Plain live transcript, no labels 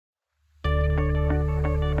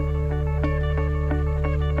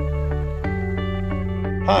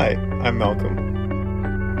Hi, I'm Malcolm.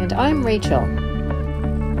 And I'm Rachel.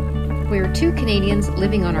 We're two Canadians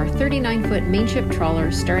living on our 39-foot Mainship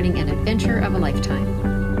trawler starting an adventure of a lifetime.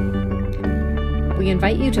 We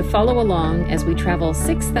invite you to follow along as we travel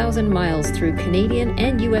 6,000 miles through Canadian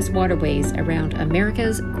and U.S. waterways around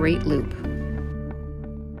America's Great Loop.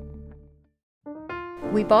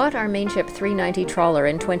 We bought our Mainship 390 trawler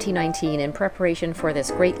in 2019 in preparation for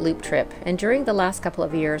this Great Loop trip, and during the last couple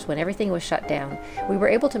of years when everything was shut down, we were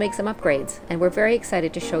able to make some upgrades, and we're very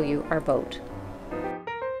excited to show you our boat.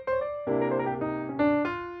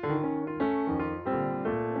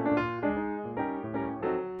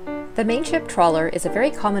 The Mainship trawler is a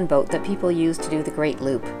very common boat that people use to do the Great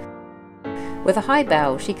Loop. With a high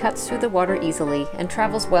bow, she cuts through the water easily and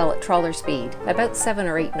travels well at trawler speed, about 7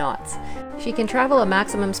 or 8 knots. She can travel a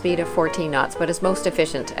maximum speed of 14 knots, but is most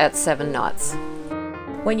efficient at 7 knots.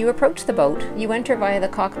 When you approach the boat, you enter via the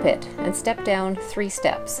cockpit and step down 3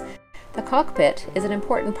 steps. The cockpit is an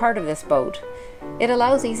important part of this boat. It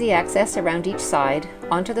allows easy access around each side,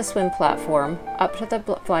 onto the swim platform, up to the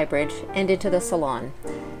flybridge, and into the salon.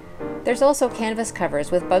 There's also canvas covers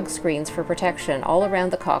with bug screens for protection all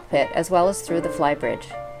around the cockpit as well as through the flybridge.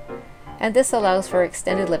 And this allows for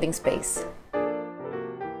extended living space.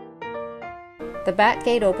 The back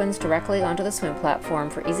gate opens directly onto the swim platform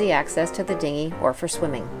for easy access to the dinghy or for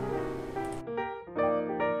swimming.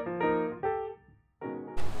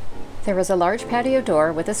 There is a large patio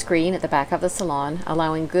door with a screen at the back of the salon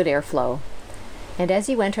allowing good airflow. And as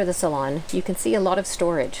you enter the salon, you can see a lot of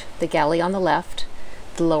storage, the galley on the left,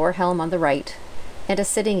 the lower helm on the right, and a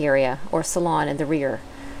sitting area or salon in the rear.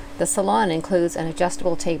 The salon includes an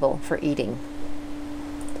adjustable table for eating.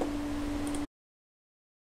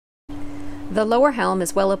 The lower helm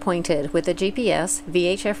is well appointed with a GPS,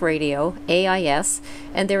 VHF radio, AIS,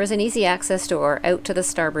 and there is an easy access door out to the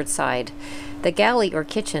starboard side. The galley or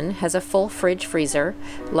kitchen has a full fridge freezer,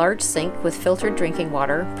 large sink with filtered drinking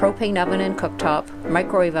water, propane oven and cooktop,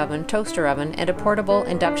 microwave oven, toaster oven, and a portable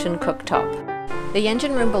induction cooktop. The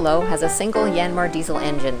engine room below has a single Yanmar diesel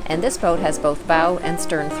engine, and this boat has both bow and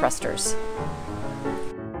stern thrusters.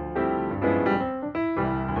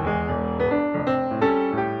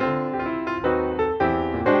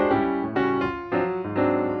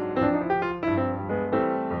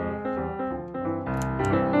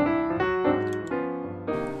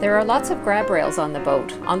 There are lots of grab rails on the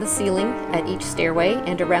boat, on the ceiling, at each stairway,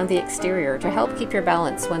 and around the exterior to help keep your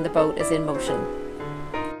balance when the boat is in motion.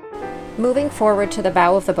 Moving forward to the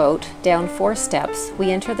bow of the boat, down 4 steps,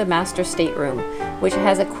 we enter the master stateroom, which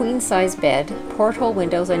has a queen-size bed, porthole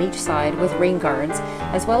windows on each side with rain guards,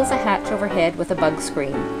 as well as a hatch overhead with a bug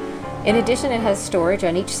screen. In addition, it has storage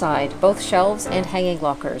on each side, both shelves and hanging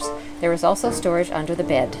lockers. There is also storage under the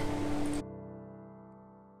bed.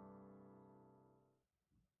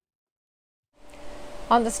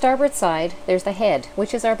 On the starboard side, there's the head,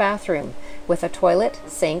 which is our bathroom, with a toilet,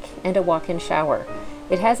 sink, and a walk-in shower.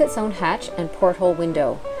 It has its own hatch and porthole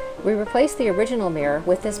window. We replaced the original mirror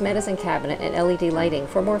with this medicine cabinet and LED lighting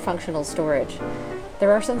for more functional storage.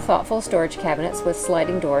 There are some thoughtful storage cabinets with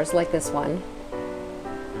sliding doors like this one.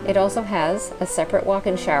 It also has a separate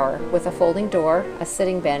walk-in shower with a folding door, a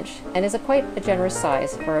sitting bench, and is quite a generous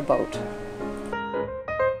size for a boat.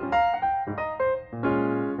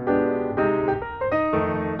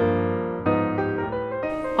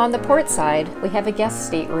 On the port side, we have a guest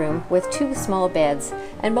stateroom with 2 small beds,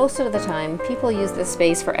 and most of the time people use this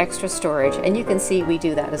space for extra storage, and you can see we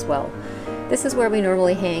do that as well. This is where we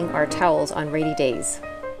normally hang our towels on rainy days.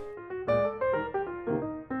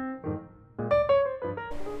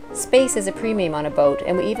 Space is a premium on a boat,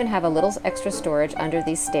 and we even have a little extra storage under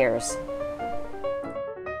these stairs.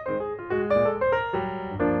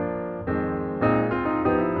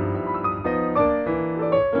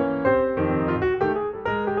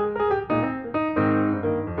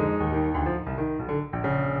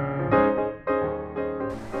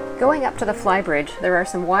 Going up to the flybridge, there are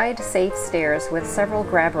some wide, safe stairs with several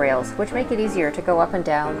grab rails, which make it easier to go up and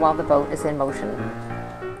down while the boat is in motion.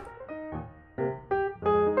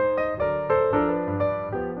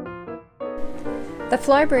 The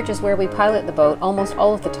flybridge is where we pilot the boat almost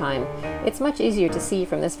all of the time. It's much easier to see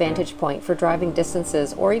from this vantage point for driving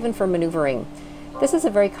distances or even for maneuvering. This is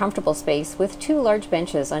a very comfortable space with 2 large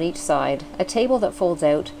benches on each side, a table that folds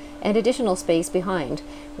out, and additional space behind,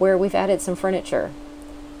 where we've added some furniture.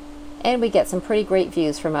 And we get some pretty great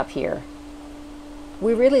views from up here.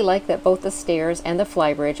 We really like that both the stairs and the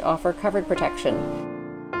flybridge offer covered protection.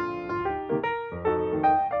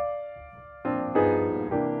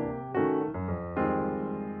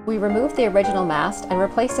 We removed the original mast and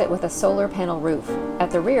replaced it with a solar panel roof. At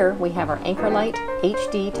the rear, we have our anchor light,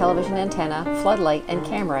 HD television antenna, floodlight, and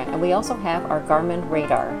camera, and we also have our Garmin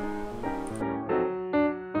radar.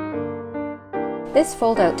 This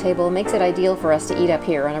fold-out table makes it ideal for us to eat up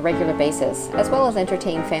here on a regular basis, as well as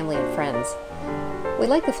entertain family and friends. We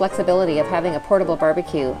like the flexibility of having a portable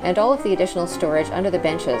barbecue and all of the additional storage under the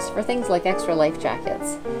benches for things like extra life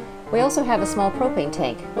jackets. We also have a small propane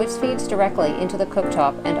tank, which feeds directly into the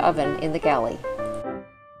cooktop and oven in the galley.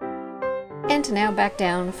 And now back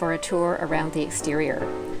down for a tour around the exterior.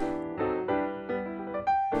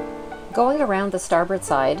 Going around the starboard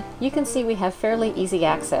side, you can see we have fairly easy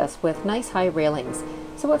access with nice high railings,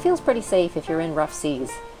 so it feels pretty safe if you're in rough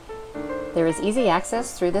seas. There is easy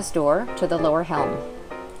access through this door to the lower helm.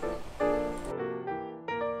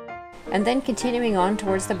 And then continuing on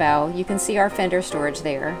towards the bow, you can see our fender storage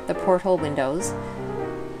there, the porthole windows.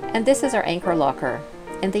 And this is our anchor locker,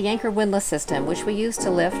 and the anchor windlass system, which we use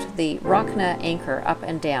to lift the Rockna anchor up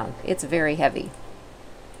and down. It's very heavy.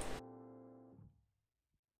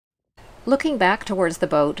 Looking back towards the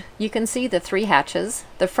boat, you can see the 3 hatches,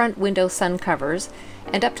 the front window sun covers,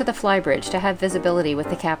 and up to the flybridge to have visibility with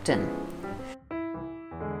the captain.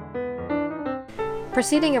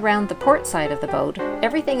 Proceeding around the port side of the boat,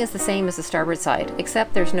 everything is the same as the starboard side,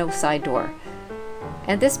 except there's no side door.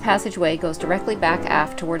 And this passageway goes directly back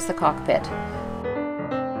aft towards the cockpit.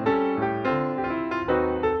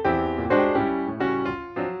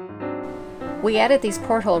 We added these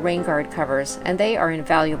porthole rain guard covers, and they are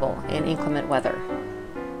invaluable in inclement weather.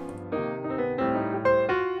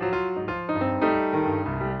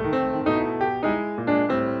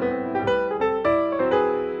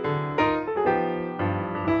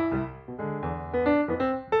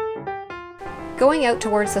 Going out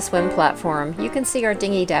towards the swim platform, you can see our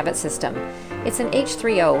dinghy davit system. It's an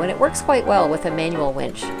H3O and it works quite well with a manual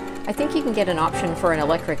winch. I think you can get an option for an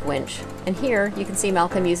electric winch. And here you can see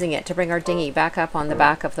Malcolm using it to bring our dinghy back up on the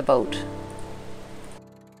back of the boat.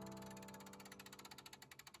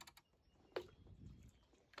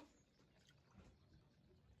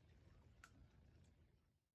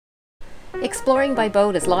 Exploring by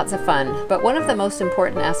boat is lots of fun, but one of the most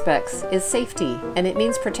important aspects is safety, and it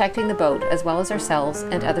means protecting the boat as well as ourselves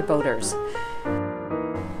and other boaters.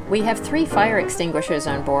 We have 3 fire extinguishers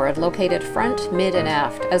on board located front, mid, and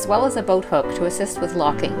aft, as well as a boat hook to assist with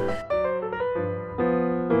locking.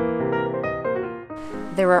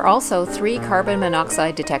 There are also 3 carbon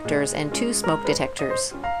monoxide detectors and 2 smoke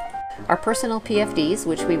detectors. Our personal PFDs,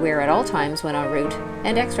 which we wear at all times when en route,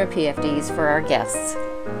 and extra PFDs for our guests.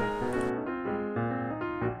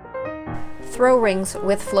 Throw rings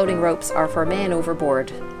with floating ropes are for man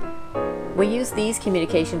overboard. We use these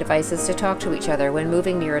communication devices to talk to each other when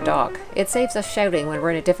moving near a dock. It saves us shouting when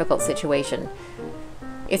we're in a difficult situation.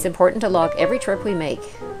 It's important to log every trip we make.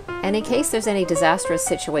 And in case there's any disastrous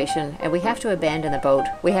situation and we have to abandon the boat,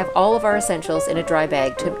 we have all of our essentials in a dry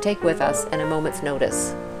bag to take with us at a moment's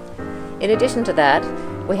notice. In addition to that,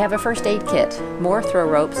 we have a first aid kit, more throw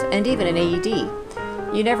ropes, and even an AED.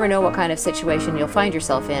 You never know what kind of situation you'll find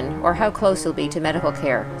yourself in or how close you'll be to medical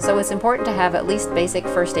care, so it's important to have at least basic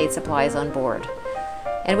first aid supplies on board.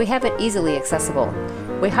 And we have it easily accessible.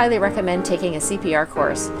 We highly recommend taking a CPR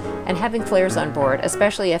course and having flares on board,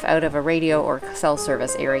 especially if out of a radio or cell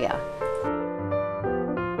service area.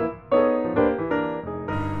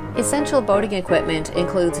 Essential boating equipment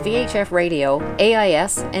includes VHF radio,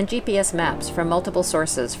 AIS, and GPS maps from multiple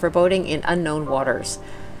sources for boating in unknown waters.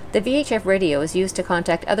 The VHF radio is used to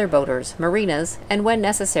contact other boaters, marinas, and when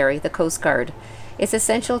necessary, the Coast Guard. It's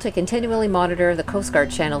essential to continually monitor the Coast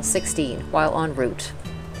Guard Channel 16 while en route.